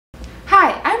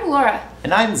Laura.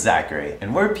 And I'm Zachary,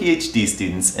 and we're PhD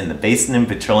students in the Basin and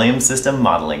Petroleum System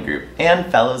Modeling Group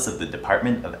and Fellows of the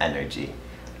Department of Energy.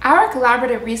 Our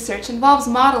collaborative research involves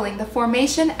modeling the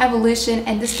formation, evolution,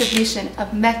 and distribution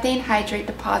of methane hydrate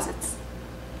deposits.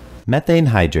 Methane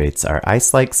hydrates are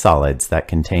ice-like solids that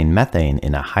contain methane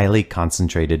in a highly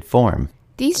concentrated form.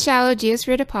 These shallow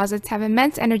geosphere deposits have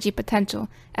immense energy potential.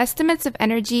 Estimates of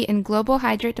energy in global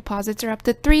hydrate deposits are up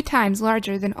to 3 times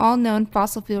larger than all known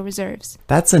fossil fuel reserves.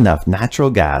 That's enough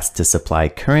natural gas to supply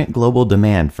current global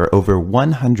demand for over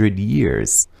 100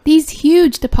 years. These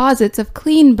huge deposits of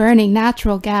clean-burning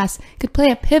natural gas could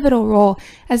play a pivotal role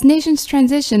as nations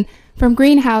transition from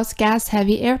greenhouse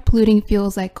gas-heavy air-polluting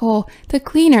fuels like coal to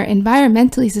cleaner,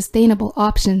 environmentally sustainable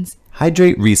options.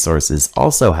 Hydrate resources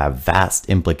also have vast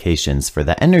implications for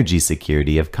the energy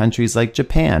security of countries like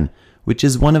Japan, which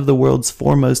is one of the world's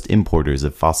foremost importers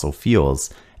of fossil fuels,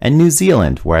 and New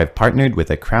Zealand, where I've partnered with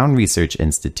a Crown Research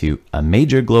Institute, a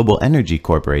major global energy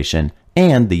corporation,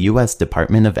 and the U.S.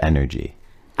 Department of Energy.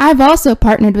 I've also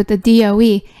partnered with the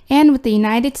DOE and with the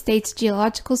United States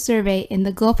Geological Survey in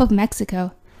the Gulf of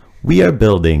Mexico. We are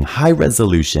building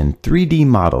high-resolution 3D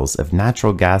models of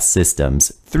natural gas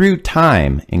systems through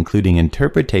time, including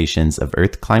interpretations of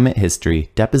Earth climate history,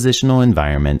 depositional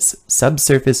environments,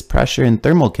 subsurface pressure and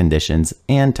thermal conditions,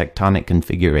 and tectonic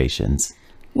configurations.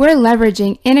 We're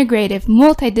leveraging integrative,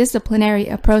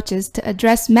 multidisciplinary approaches to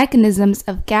address mechanisms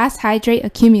of gas hydrate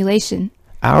accumulation.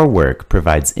 Our work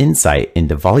provides insight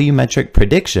into volumetric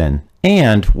prediction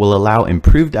and will allow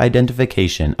improved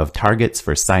identification of targets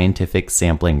for scientific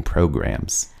sampling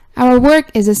programs. Our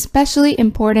work is especially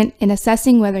important in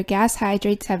assessing whether gas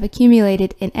hydrates have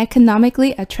accumulated in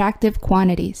economically attractive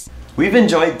quantities. We've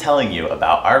enjoyed telling you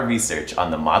about our research on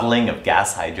the modeling of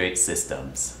gas hydrate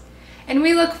systems. And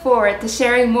we look forward to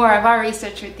sharing more of our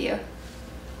research with you.